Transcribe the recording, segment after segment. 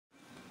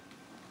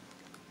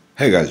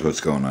Hey guys, what's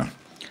going on?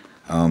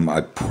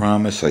 I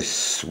promise, I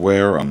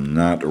swear I'm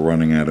not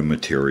running out of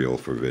material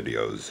for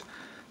videos,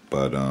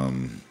 but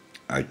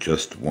I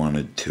just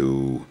wanted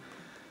to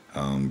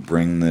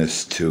bring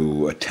this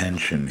to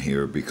attention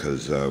here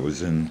because I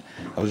was in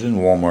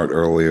Walmart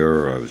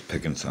earlier. I was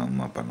picking something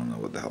up. I don't know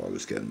what the hell I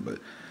was getting, but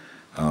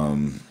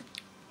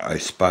I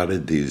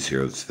spotted these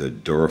here. It's the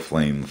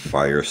Duraflame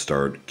Fire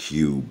Start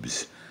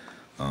Cubes.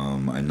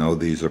 I know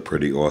these are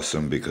pretty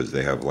awesome because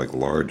they have like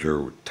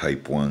larger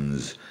type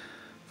ones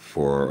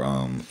for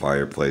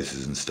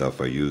fireplaces and stuff.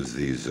 I use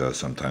these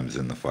sometimes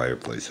in the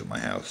fireplace at my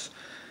house,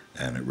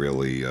 and they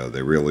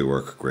really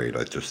work great.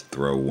 I just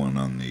throw one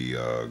on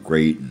the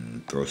grate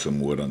and throw some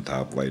wood on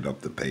top, light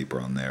up the paper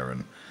on there,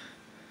 and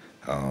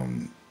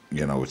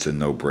it's a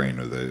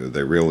no-brainer.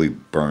 They really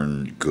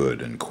burn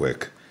good and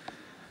quick.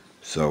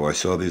 So I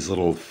saw these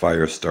little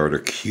fire starter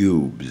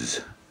cubes,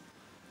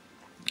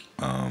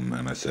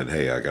 and I said,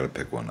 hey, I gotta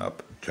pick one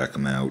up, check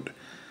them out,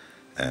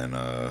 and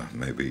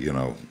maybe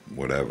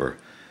whatever.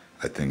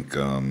 I think,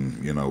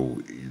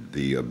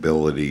 the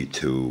ability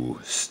to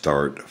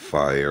start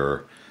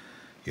fire,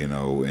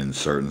 in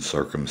certain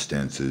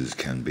circumstances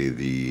can be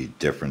the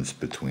difference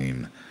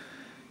between,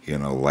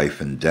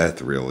 life and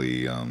death,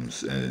 really,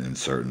 in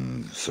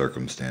certain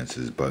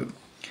circumstances. But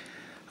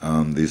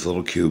these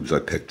little cubes,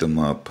 I picked them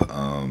up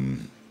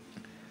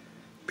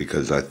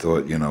because I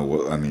thought,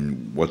 I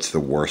mean, what's the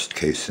worst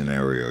case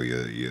scenario?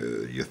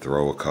 You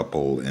throw a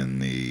couple in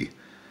the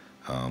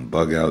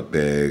bug out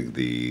bag,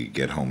 the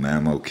get home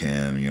ammo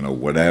can,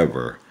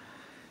 whatever,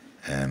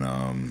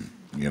 and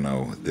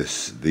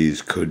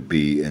these could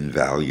be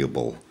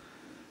invaluable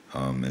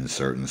in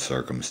certain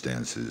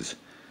circumstances.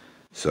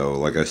 So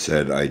like I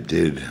said, I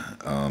did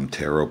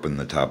tear open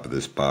the top of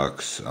this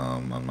box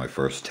on my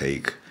first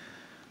take,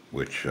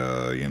 which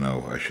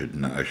I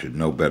should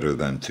know better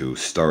than to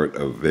start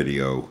a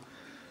video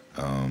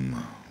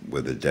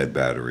with a dead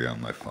battery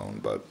on my phone,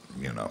 but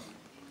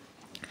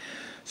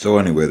So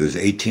anyway, there's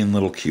 18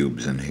 little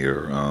cubes in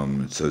here.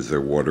 It says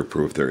they're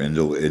waterproof. They're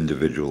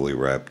individually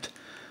wrapped,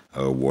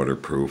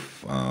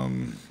 waterproof.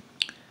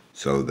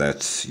 So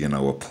that's,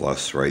 a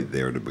plus right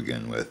there to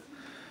begin with.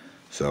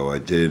 So I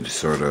did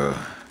sort of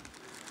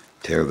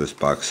tear this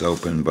box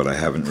open, but I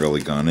haven't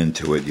really gone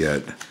into it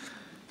yet.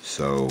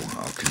 So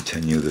I'll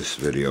continue this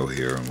video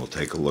here, and we'll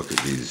take a look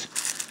at these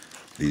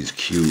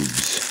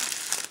cubes.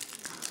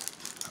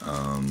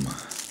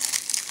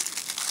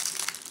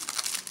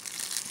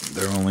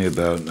 They're only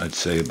about, I'd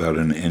say, about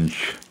an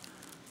inch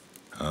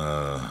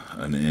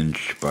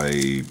by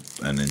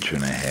an inch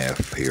and a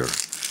half here.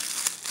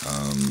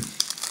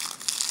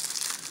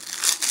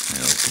 I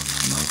open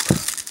them up.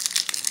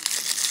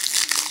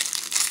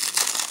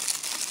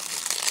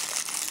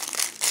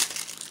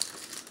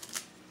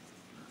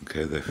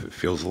 Okay, it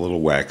feels a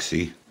little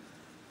waxy,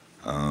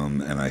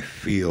 and I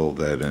feel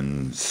that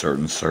in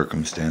certain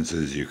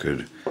circumstances you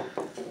could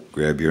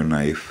grab your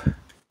knife.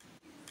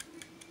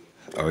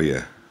 Oh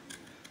yeah.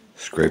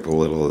 Scrape a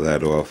little of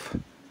that off.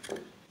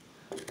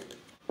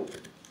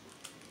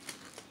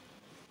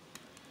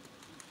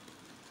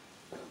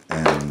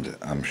 And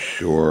I'm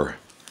sure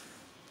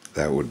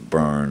that would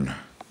burn,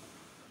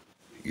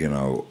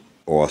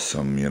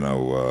 awesome,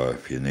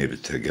 if you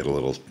needed to get a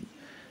little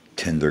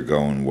tinder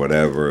going,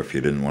 whatever. If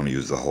you didn't want to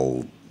use the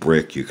whole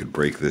brick, you could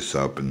break this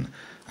up, and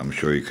I'm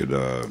sure you could,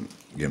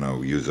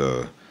 use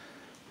a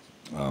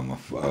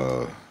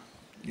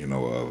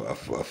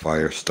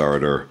fire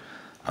starter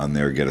on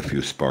there, get a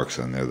few sparks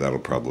on there. That'll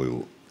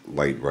probably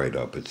light right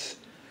up. It's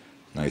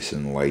nice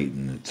and light,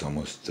 and it's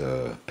almost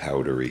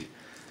powdery.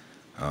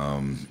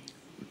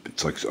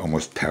 It's like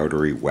almost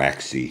powdery,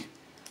 waxy.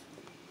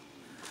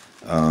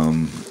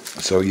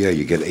 So yeah,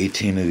 you get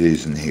 18 of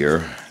these in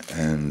here,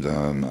 and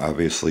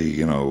obviously,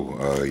 you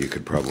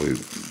could probably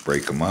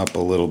break them up a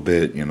little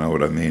bit. You know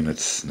what I mean?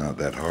 It's not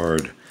that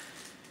hard.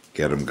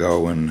 Get them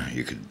going.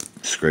 You could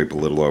scrape a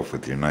little off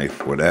with your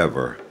knife,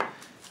 whatever.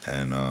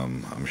 And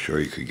I'm sure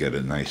you could get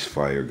a nice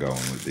fire going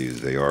with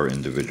these. They are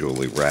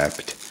individually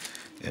wrapped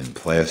in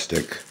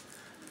plastic,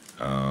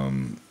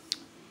 and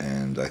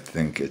I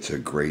think it's a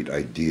great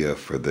idea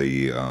for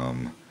the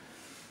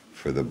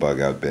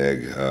bug out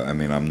bag. I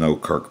mean, I'm no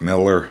Kirk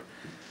Miller.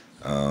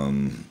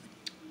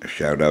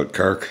 Shout out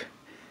Kirk,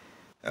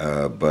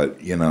 but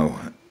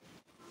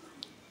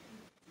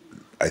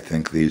I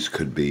think these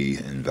could be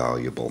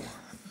invaluable.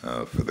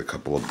 For the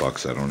couple of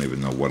bucks. I don't even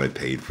know what I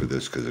paid for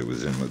this because it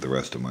was in with the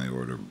rest of my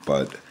order.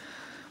 But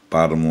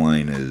bottom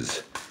line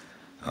is,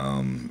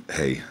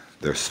 hey,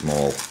 they're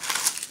small.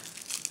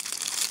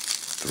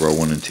 Throw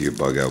one into your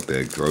bug out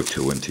bag. Throw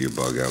two into your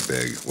bug out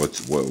bag.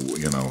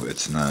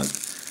 It's not,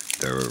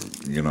 they're,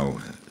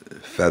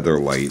 feather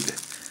light,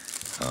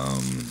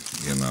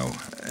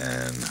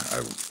 and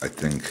I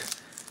think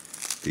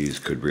these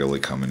could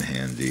really come in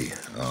handy,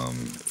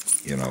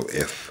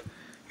 if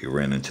you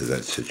ran into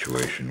that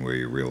situation where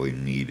you really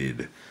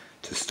needed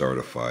to start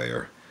a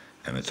fire,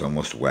 and it's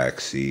almost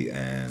waxy,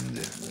 and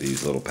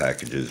these little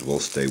packages will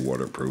stay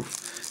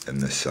waterproof in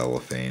this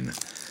cellophane.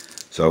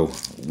 So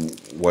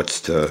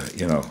what's to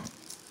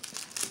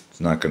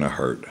not going to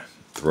hurt.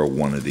 Throw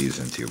one of these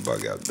into your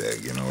bug out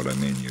bag. You know what I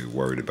mean? You're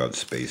worried about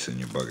space in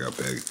your bug out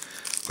bag.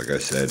 Like I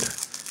said,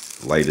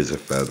 light as a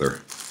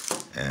feather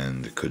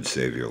and could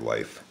save your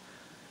life.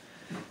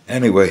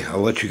 Anyway, I'll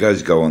let you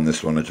guys go on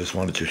this one. I just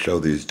wanted to show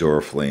these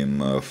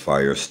Duraflame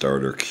fire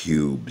starter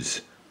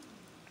cubes.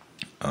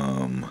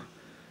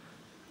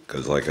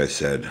 Because like I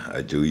said,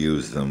 I do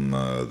use them,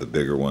 the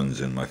bigger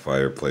ones, in my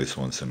fireplace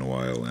once in a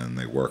while, and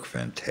they work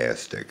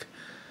fantastic.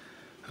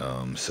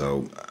 I'm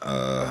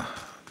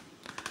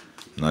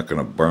not going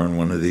to burn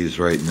one of these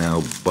right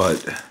now,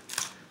 but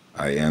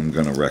I am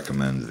going to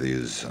recommend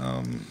these.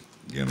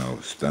 You know,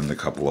 spend a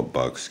couple of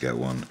bucks, get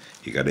one.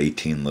 You got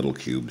 18 little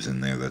cubes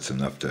in there. That's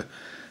enough to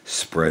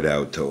spread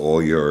out to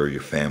all your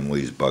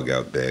family's bug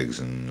out bags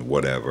and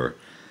whatever.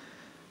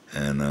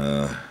 And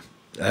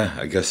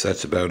I guess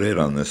that's about it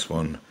on this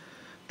one.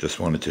 Just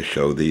wanted to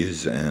show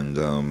these and,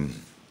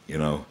 you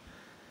know,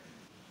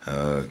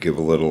 give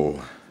a little,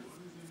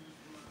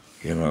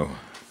 you know,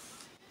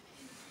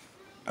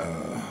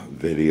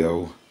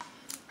 video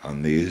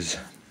on these.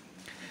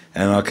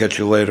 And I'll catch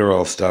you later.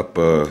 I'll stop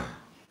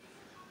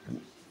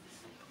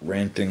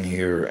ranting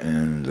here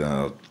and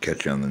I'll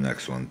catch you on the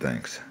next one.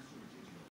 Thanks.